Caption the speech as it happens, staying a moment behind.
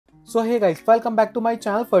So hey guys, welcome back to my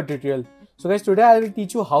channel for tutorial. So guys, today I will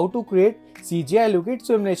teach you how to create CGI Looking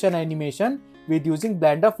simulation animation with using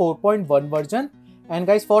Blender 4.1 version. And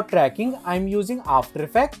guys, for tracking I'm using After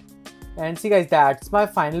Effects. And see guys, that's my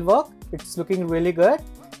final work. It's looking really good.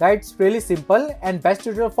 Guys, it's really simple and best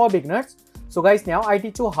tutorial for beginners. So guys, now I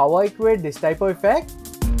teach you how I create this type of effect.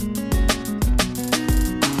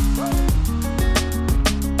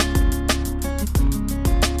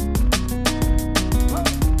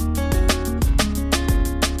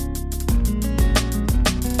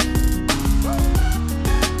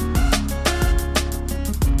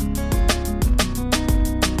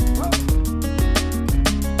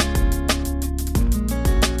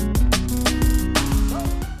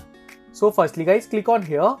 So firstly guys, click on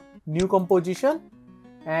here, new composition,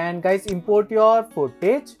 and guys import your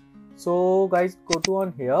footage. So guys, go to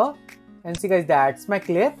on here and see guys, that's my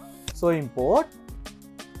clip. So import.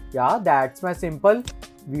 Yeah, that's my simple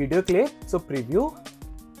video clip. So preview,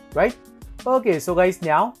 right? Okay, so guys,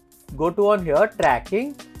 now go to on here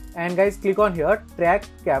tracking, and guys click on here track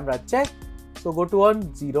camera check. So go to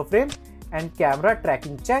on 0 frame and camera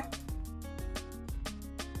tracking check.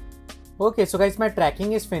 Okay, so guys, my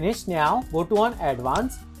tracking is finished. Now go to on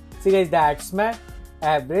advanced. See guys, that's my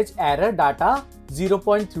average error data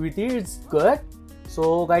 0.33 is good.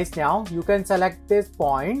 So guys, now you can select these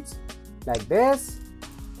points like this,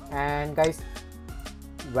 and guys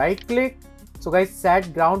right click. So guys,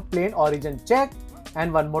 set ground plane origin check,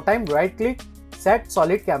 and one more time right click, set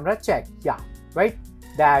solid camera check. Yeah, right,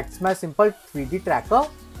 that's my simple 3D tracker.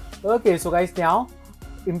 Okay, so guys, now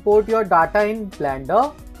import your data in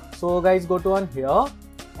Blender. So guys, go to on here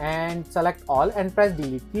and select all and press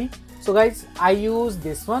delete key. So guys, I use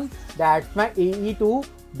this one, that's my AE2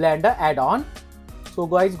 Blender add-on. So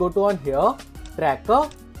guys, go to on here tracker,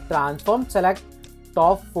 transform, select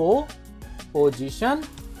top 4 position,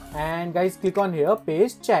 and guys click on here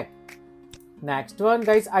paste check. Next one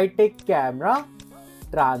guys, I take camera,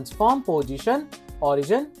 transform, position,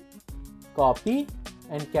 origin, copy,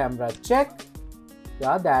 and camera check.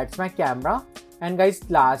 Yeah, that's my camera. And guys,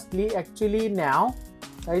 lastly, actually now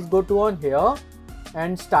guys go to on here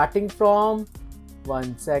and starting from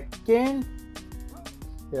 1 second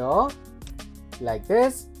here like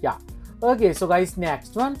this. Yeah, okay, so guys,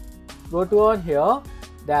 next one, go to on here,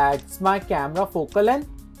 that's my camera focal length.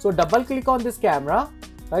 So double click on this camera,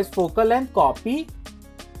 guys, focal length, copy,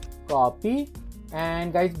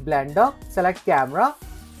 and guys Blender, select camera.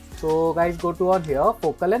 So guys, go to on here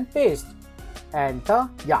focal length, paste, enter.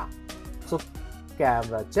 Yeah, so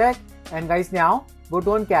camera check. And guys, now go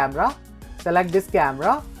to on camera, select this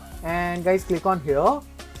camera, and guys click on here.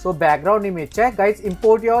 So background image check. Guys,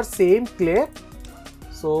 import your same clip.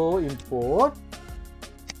 So import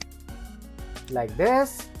like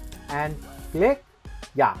this and click.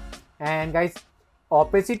 Yeah, and guys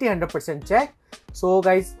opacity 100% check. So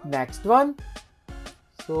guys, next one,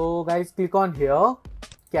 so guys click on here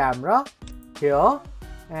camera here,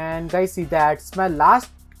 and guys see that's my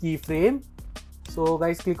last keyframe. So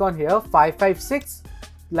guys click on here 556,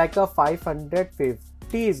 like a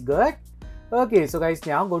 550 is good. Okay, so guys,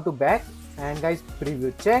 now go to back and guys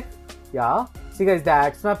preview check. Yeah, see guys,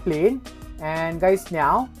 that's my plane. And guys,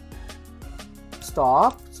 now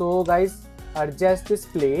stop. So guys, adjust this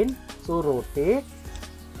plane. So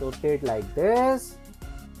rotate like this,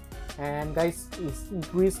 and guys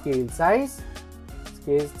increase scale size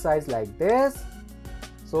like this.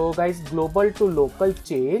 So guys, global to local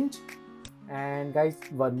change, and guys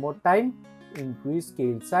one more time increase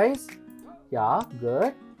scale size. Yeah,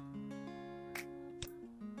 good.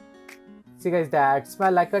 See guys, that's my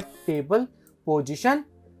like a table position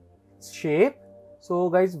shape. So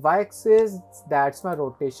guys, y-axis, that's my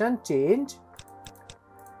rotation change.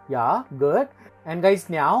 Yeah, good. And guys,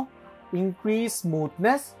 now increase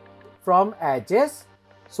smoothness from edges.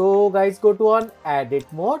 So guys, go to on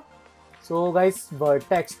edit mode. So guys,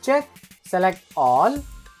 vertex check, select all,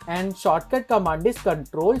 and shortcut command is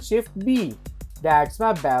Ctrl Shift B. That's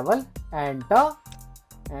my bevel, enter.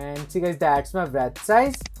 And see guys, that's my breath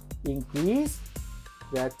size increase.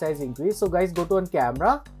 So guys, go to on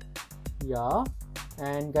camera. Yeah,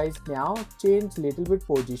 and guys, now change little bit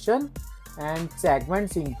position and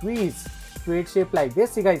segments increase, straight shape like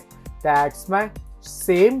this. See guys, that's my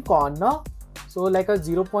same corner. So like a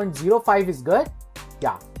 0.05 is good.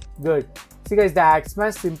 Yeah, good. See guys, that's my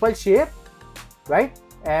simple shape, right?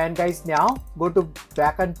 And guys, now go to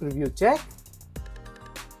back and preview check.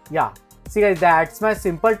 Yeah, see guys, that's my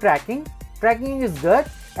simple tracking is good.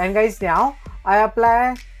 And guys, now I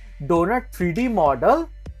apply donut 3D model.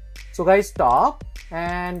 So guys, stop,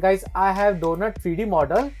 and guys, I have donut 3D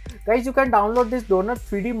model Guys, you can download this donut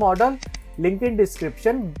 3D model, link in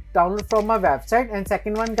description, download from my website. And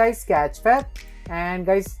second one guys, Sketchfab, and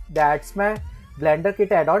guys that's my Blender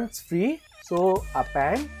kit add-on, it's free. So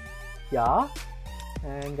append, yeah,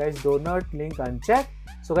 and guys donut link uncheck.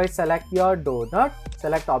 So guys select your donut,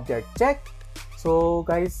 select object check. So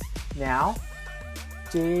guys now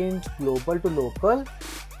change global to local,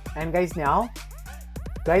 and guys now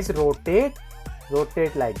guys rotate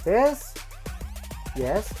like this,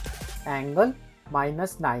 yes, angle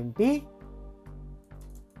 -90,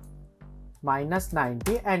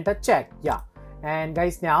 and the check, yeah. And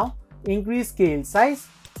guys now increase scale size.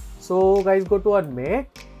 So guys go to animate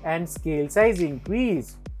and scale size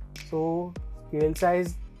increase. So scale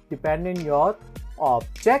size depend on your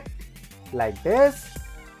object like this,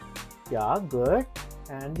 yeah, good,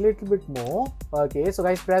 and little bit more. Okay, so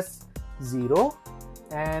guys press 0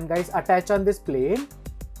 and guys attach on this plane,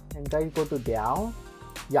 and guys go to down,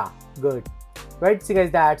 yeah, good, right? See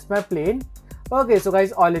guys, that's my plane. Okay, so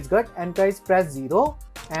guys all is good, and guys press 0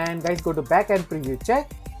 and guys go to back and preview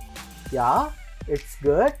check, yeah, it's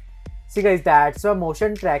good. See guys, that's my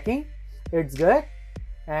motion tracking, it's good.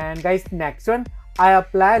 And guys next one, I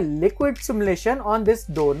apply liquid simulation on this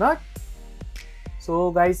donut.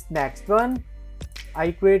 So guys next one,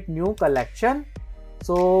 I create new collection.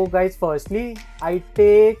 So guys firstly I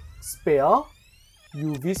take sphere,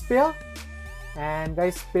 UV sphere, and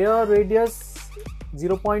guys sphere radius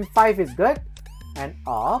 0.5 is good, and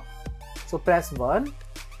up. So press 1,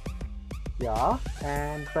 yeah,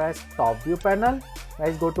 and press top view panel.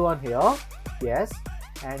 Guys go to on here, yes,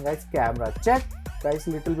 and guys camera check, guys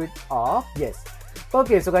little bit up, yes.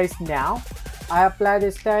 Okay, so guys now I apply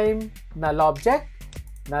this time null object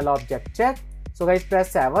check. So guys press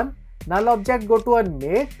 7, null object go to a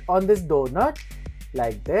mate on this donut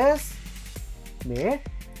like this, mate,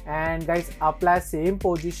 and guys apply same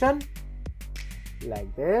position like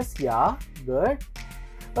this, yeah, good.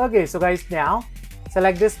 Okay, so guys now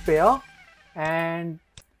select this sphere and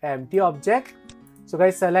empty object. So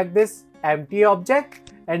guys select this empty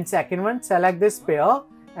object, and second one select this sphere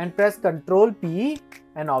and press Ctrl P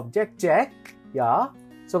and object check, yeah.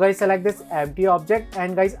 So guys select this empty object,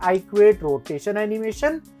 and guys I create rotation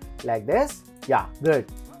animation like this, yeah, good.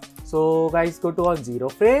 So guys go to on 0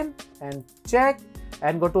 frame and check,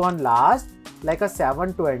 and go to on last like a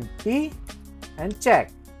 720 and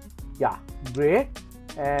check, yeah, great.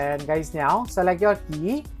 And guys now select your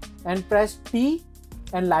key and press T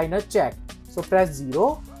and liner check. So press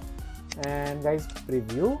 0 and guys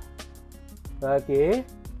preview. Okay,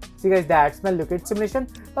 see guys, that's my liquid simulation.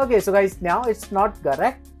 Okay, so guys now it's not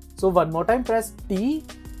correct, so one more time press T,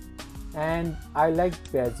 and I like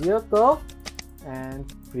Bezier curve and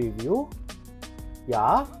preview,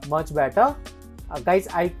 yeah, much better. Guys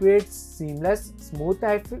I create seamless smooth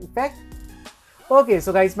effect. Okay,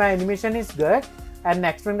 so guys my animation is good. And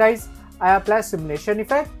next one guys, I apply simulation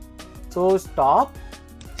effect. So stop,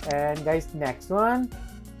 and guys next one,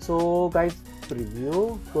 so guys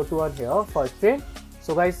preview, go to on here first frame.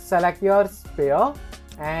 So guys select your sphere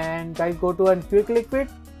and guys go to on quick liquid,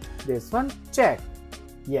 this one, check,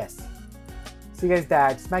 yes. See guys,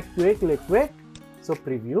 that's my quick liquid. So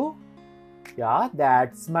preview, yeah,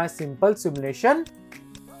 that's my simple simulation,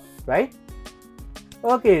 right?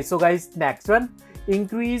 Okay, so guys next one,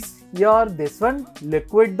 increase your this one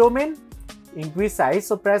liquid domain, increase size.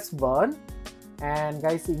 So press 1 and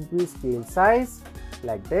guys increase scale size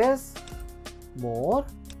like this, more,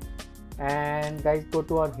 and guys go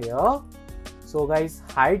to on here. So guys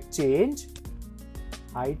height change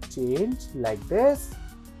like this,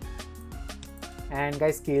 and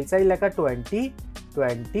guys scale size like a 20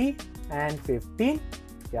 and 15,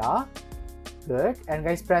 yeah, good. And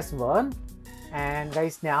guys press 1 and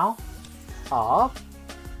guys now up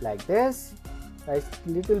like this, guys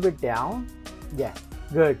little bit down, yeah,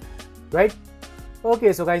 good, right?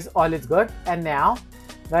 Okay, so guys all is good. And now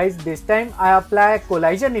guys this time I apply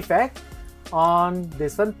collision effect on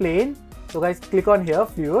this one plane. So guys click on here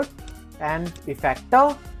fluid and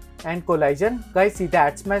effector and collision. Guys see,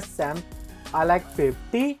 that's my SAM, I like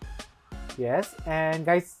 50, yes. And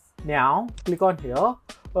guys now click on here.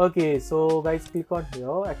 Okay, so guys click on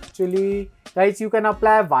here. Actually guys you can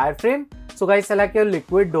apply wireframe. So guys select your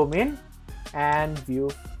liquid domain and view,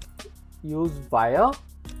 use wire,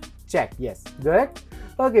 check, yes, good.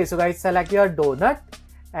 Okay, so guys select your donut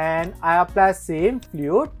and I apply same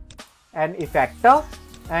fluid and effector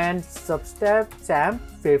and substep SAM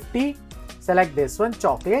 50. Select this one,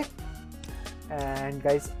 chocolate, and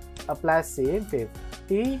guys apply same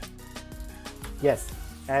 50, yes,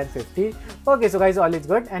 and 50. Okay, so guys all is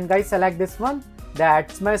good. And guys select this one,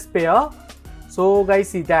 that's my sphere. So guys,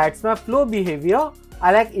 see, that's my flow behavior.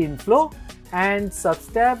 I like inflow, and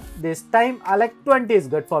substep this time I like 20 is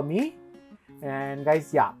good for me. And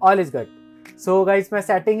guys, yeah, all is good. So guys, my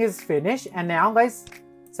setting is finished, and now guys,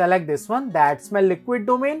 select this one. That's my liquid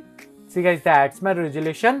domain. See guys, that's my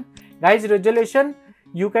resolution. Guys, resolution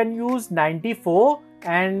you can use 94,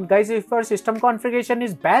 and guys, if your system configuration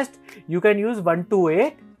is best, you can use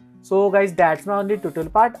 128. So guys, that's my only total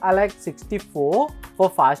part. I like 64 for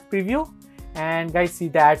fast preview. And guys, see,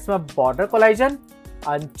 that's my border collision.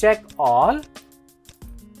 Uncheck all.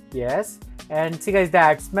 Yes. And see guys,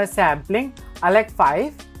 that's my sampling. I like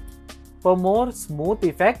 5 for more smooth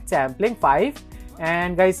effect. Sampling 5.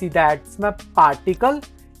 And guys, see, that's my particle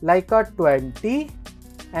like a 20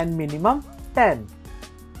 and minimum 10.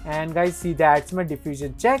 And guys, see, that's my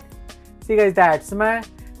diffusion check. See guys, that's my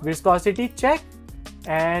viscosity check.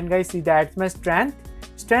 And guys, see, that's my strength.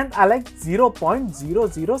 Strength I like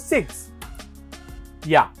 0.006.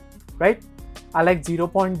 Yeah, right. I like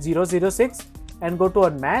 0.006. And go to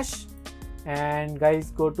unmesh. And guys,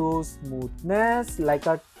 go to smoothness like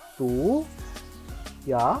a 2.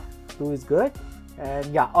 Yeah, 2 is good. And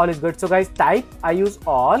yeah, all is good. So guys, type I use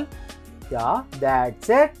all. Yeah, that's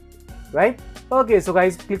it. Right. Okay, so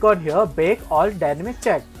guys, click on here, bake all dynamic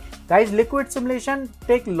check. Guys, liquid simulation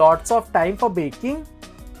take lots of time for baking.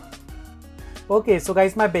 Okay, so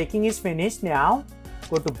guys, my baking is finished now.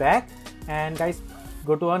 Go to back, and guys,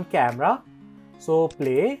 go to on camera. So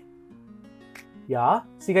play. Yeah,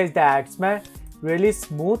 see guys, that's my really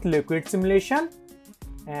smooth liquid simulation.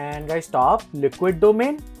 And guys, stop liquid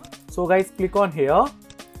domain. So guys, click on here,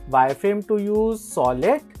 wireframe to use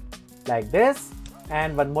solid like this,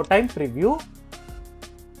 and one more time preview.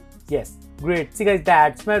 Yes, great. See guys,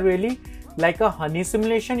 that's my really like a honey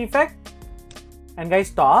simulation effect. And guys,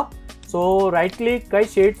 stop. So right click,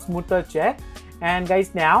 guys, shade smoother check. And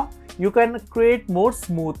guys, now you can create more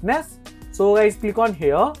smoothness. So guys, click on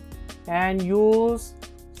here and use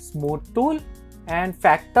smooth tool, and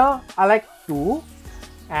factor I like 2.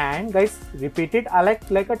 And guys, repeat it, I like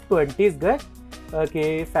a 20 is good.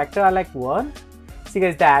 Okay, factor I like 1. See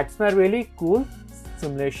guys, that's my really cool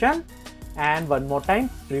simulation. And one more time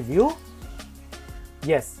preview.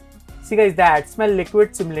 Yes, see guys, that's my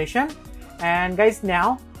liquid simulation. And guys,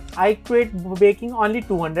 now I create baking only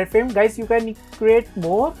 200 frame. Guys, you can create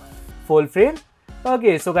more full frame.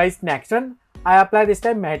 Okay, so guys, next one I apply this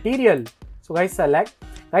time material. So guys, select.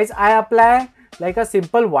 Guys, I apply like a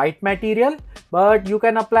simple white material, but you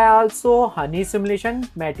can apply also honey simulation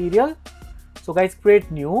material. So guys, create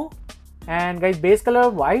new, and guys, base color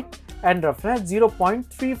white and roughness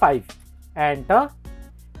 0.35. Enter.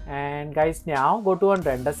 And guys, now go to on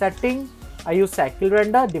render setting. I use cycle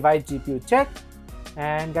render, device GPU check,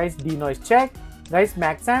 and guys, denoise check. Guys,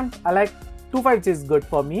 max amp I like 256 is good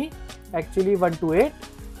for me. Actually 128.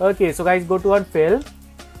 Okay, so guys, go to on fill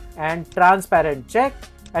and transparent check,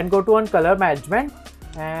 and go to on color management,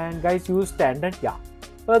 and guys, use standard. Yeah.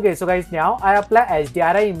 Okay, so guys, now I apply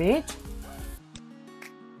HDRI image.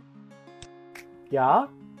 Yeah.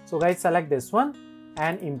 So guys, select this one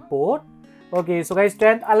and import. Okay, so guys,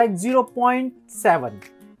 strength I like 0.7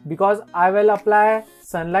 because I will apply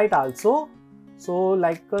sunlight also. So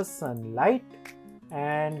like a sunlight,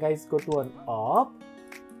 and guys, go to on up.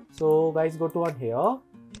 So guys, go to on here,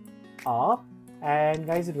 up, and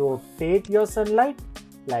guys, rotate your sunlight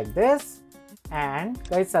like this, and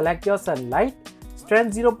guys, select your sunlight.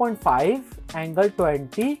 Strength 0.5, angle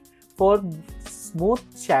 20 for smooth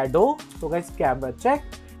shadow. So guys, camera check.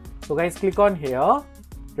 So guys, click on here,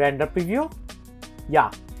 render preview.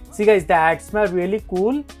 Yeah, see guys, that's my really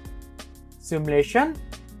cool simulation.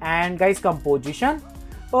 And guys, composition.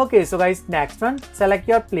 Okay, so guys, next one, select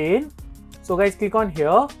your plane. So guys, click on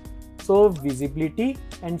here. So visibility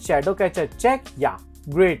and shadow catcher check. Yeah,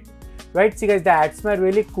 great. Right, see guys, that's my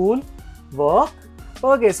really cool work.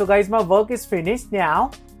 Okay, so guys, my work is finished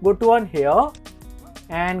now. Go to on here,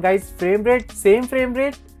 and guys, frame rate, same frame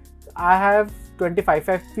rate. I have 25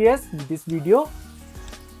 FPS in this video.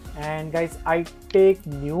 And guys, I take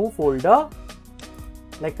new folder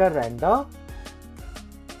like a render,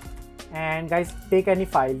 and guys, take any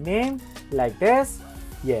file name like this.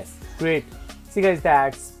 Yes, great. See guys,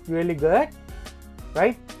 that's really good,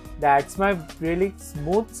 right? That's my really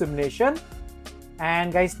smooth simulation.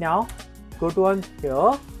 And guys, now go to on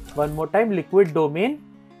here, one more time, liquid domain,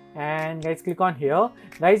 and guys, click on here.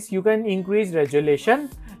 Guys, you can increase resolution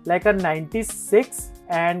like a 96,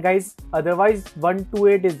 and guys, otherwise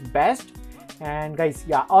 128 is best. And guys,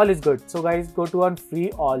 yeah, all is good. So guys, go to on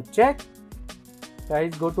free all check.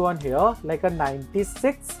 Guys, go to on here like a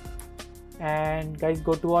 96, and guys,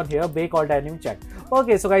 go to on here, bake all dynamic check.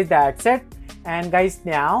 Okay, so guys, that's it. And guys,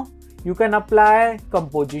 now you can apply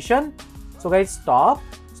composition. So guys, stop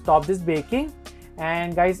this baking.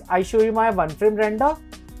 And guys, I show you my one frame render.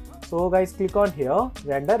 So guys, click on here,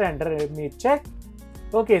 render image check.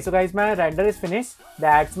 Okay, so guys, my render is finished.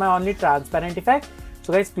 That's my only transparent effect.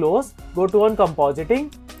 So guys, close, go to on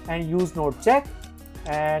compositing and use node check.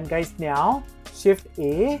 And guys, now shift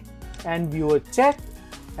A and viewer check.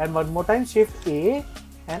 And one more time, shift A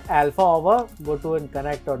and alpha over, go to and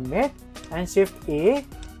connect on mid, and shift A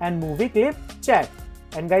and movie clip check.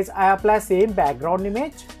 And guys, I apply same background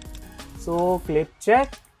image. So clip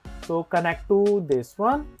check. So connect to this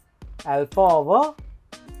one, alpha over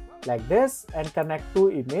like this, and connect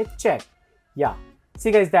to image check. Yeah,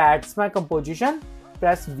 see guys, that's my composition.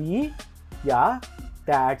 Press V. Yeah,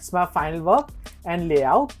 that's my final work. And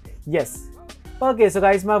layout. Yes. Okay, so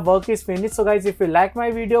guys, my work is finished. So guys, if you like my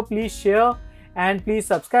video, please share and please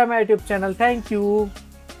subscribe my YouTube channel. Thank you.